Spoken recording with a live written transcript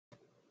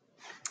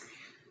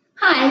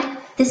Hi,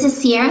 this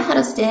is Ciara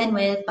Hudleston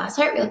with Boss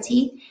Art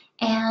Realty,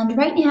 and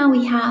right now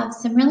we have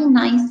some really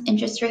nice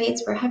interest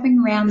rates. We're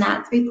hovering around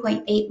that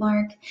 3.8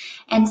 mark,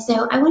 and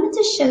so I wanted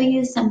to show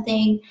you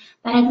something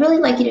that I'd really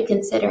like you to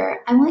consider.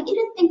 I want you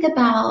to think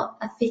about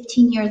a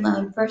 15-year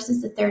loan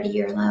versus a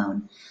 30-year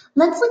loan.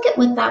 Let's look at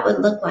what that would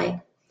look like.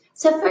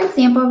 So for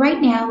example,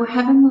 right now we're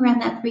hovering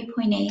around that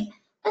 3.8.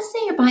 Let's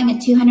say you're buying a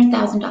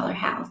 $200,000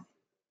 house.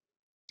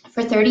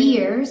 For 30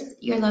 years,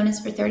 your loan is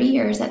for 30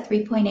 years at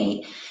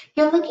 3.8.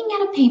 You're looking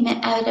at a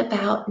payment at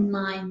about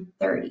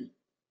 930.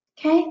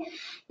 Okay?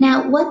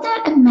 Now, what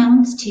that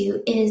amounts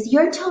to is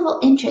your total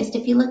interest,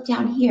 if you look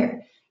down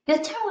here, your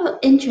total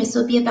interest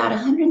will be about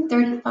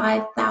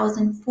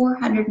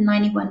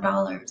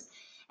 $135,491.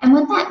 And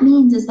what that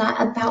means is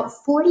that about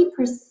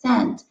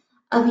 40%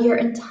 of your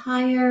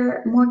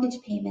entire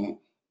mortgage payment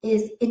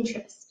is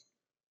interest.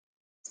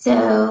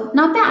 So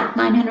not bad,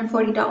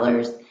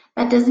 $940.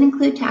 That doesn't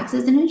include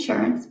taxes and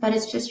insurance, but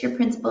it's just your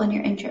principal and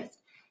your interest.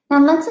 Now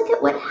let's look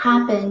at what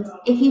happens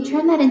if you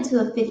turn that into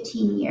a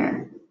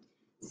 15-year.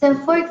 So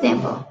for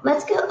example,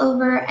 let's go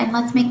over and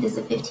let's make this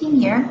a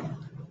 15-year.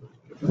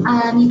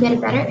 You get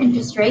a better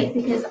interest rate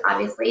because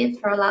obviously it's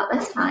for a lot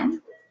less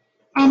time.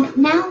 And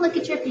now look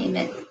at your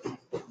payment.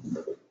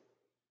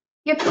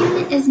 Your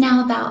payment is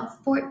now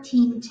about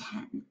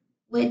 $1,410,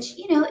 which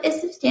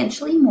is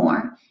substantially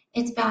more.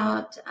 It's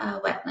about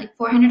like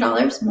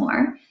 $400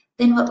 more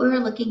than what we were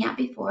looking at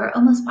before,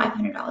 almost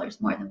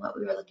 $500 more than what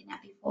we were looking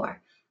at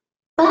before.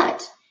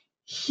 But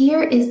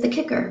here is the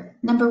kicker.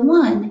 Number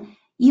one,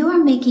 you are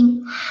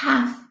making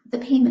half the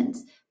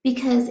payments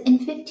because in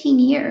 15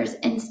 years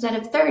instead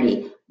of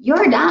 30,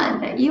 you're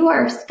done. You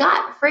are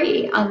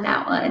scot-free on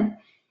that one.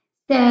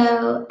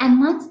 So, and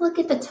let's look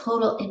at the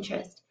total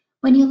interest.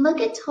 When you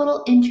look at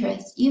total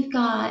interest, you've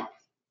got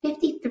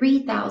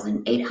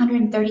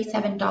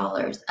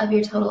 $53,837 of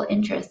your total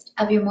interest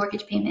of your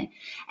mortgage payment.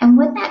 And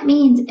what that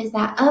means is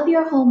that of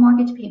your whole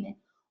mortgage payment,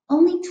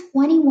 only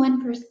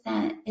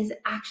 21% is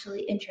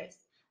actually interest.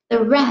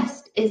 The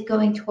rest is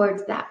going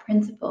towards that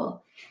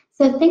principal.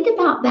 So think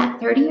about that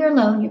 30-year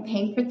loan you're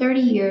paying for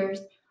 30 years.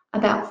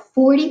 About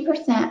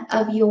 40%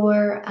 of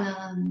your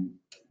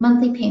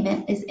monthly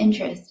payment is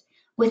interest.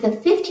 With a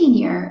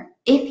 15-year,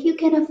 if you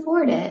can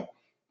afford it,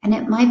 and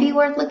it might be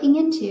worth looking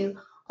into,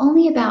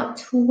 only about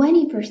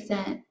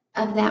 20%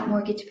 of that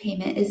mortgage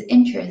payment is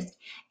interest.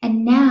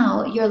 And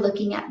now you're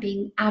looking at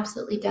being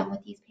absolutely done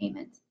with these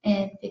payments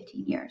in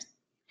 15 years.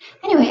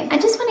 Anyway, I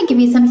just want to give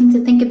you something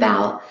to think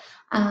about,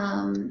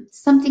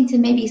 something to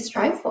maybe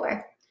strive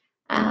for.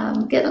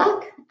 Good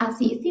luck. I'll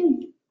see you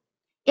soon.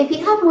 If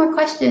you have more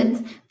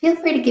questions, feel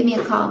free to give me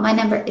a call. My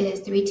number is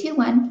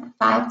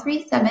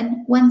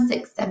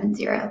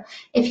 321-537-1670.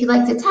 If you'd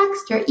like to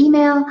text or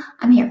email,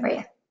 I'm here for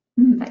you.